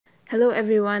Hello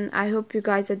everyone, I hope you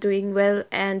guys are doing well,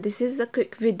 and this is a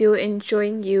quick video in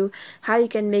showing you how you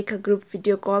can make a group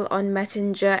video call on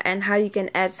Messenger and how you can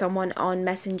add someone on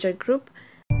Messenger group.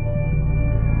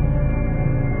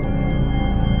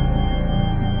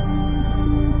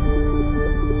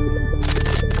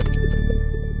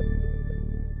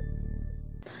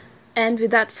 And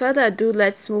without further ado,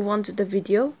 let's move on to the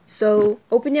video. So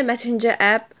open your Messenger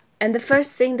app, and the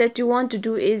first thing that you want to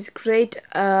do is create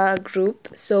a group.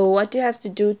 So what you have to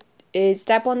do is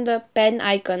tap on the pen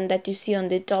icon that you see on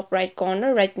the top right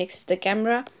corner right next to the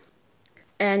camera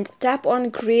and tap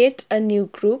on create a new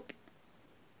group.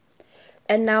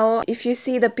 And now if you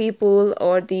see the people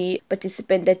or the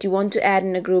participant that you want to add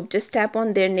in a group, just tap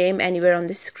on their name anywhere on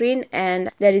the screen,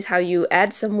 and that is how you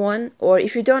add someone. Or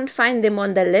if you don't find them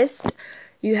on the list,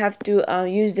 you have to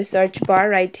use the search bar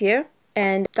right here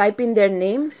and type in their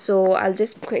name. So I'll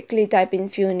just quickly type in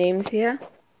few names here.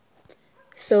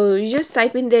 So you just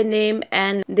type in their name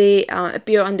and they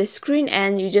appear on the screen,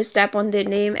 and you just tap on their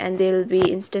name and they'll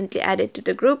be instantly added to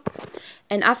the group.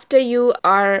 And after you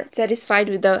are satisfied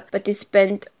with the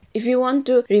participant, if you want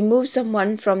to remove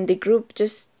someone from the group,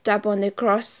 just tap on the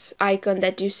cross icon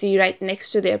that you see right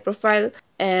next to their profile.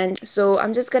 And so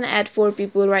I'm just gonna add 4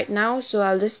 people right now, so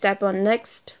I'll just tap on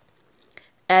next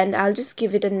and I'll just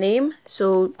give it a name.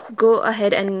 So go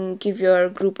ahead and give your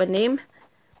group a name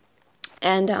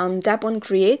and tap on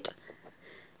create.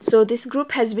 So this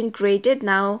group has been created.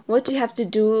 Now what you have to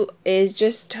do is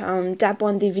just tap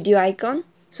on the video icon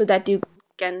so that you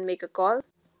can make a call.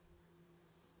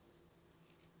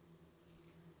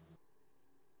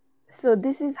 So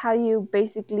this is how you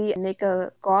basically make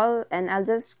a call, and I'll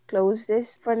just close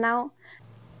this for now.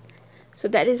 So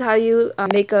that is how you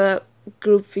make a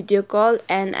group video call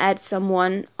and add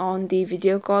someone on the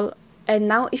video call. And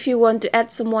now if you want to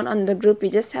add someone on the group, you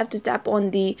just have to tap on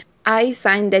the I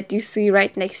sign that you see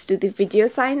right next to the video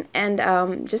sign, and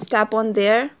just tap on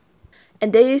there,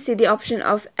 and there you see the option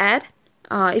of add.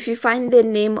 If you find their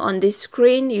name on the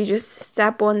screen, you just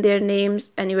tap on their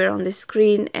names anywhere on the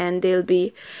screen and they'll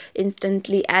be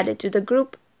instantly added to the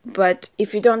group. But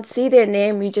if you don't see their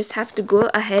name, you just have to go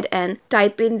ahead and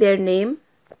type in their name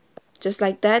just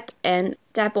like that and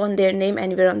tap on their name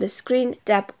anywhere on the screen.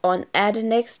 Tap on add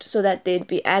next so that they'd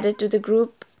be added to the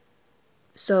group.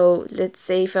 So let's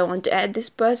say if I want to add this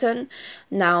person,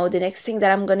 now the next thing that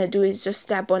I'm gonna do is just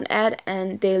tap on add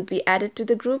and they'll be added to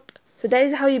the group. So that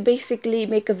is how you basically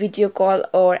make a video call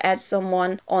or add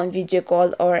someone on video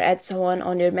call or add someone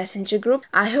on your Messenger group.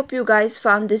 I hope you guys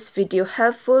found this video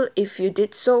helpful. If you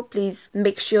did so, please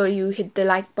make sure you hit the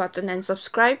like button and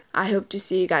subscribe. I hope to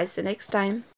see you guys the next time.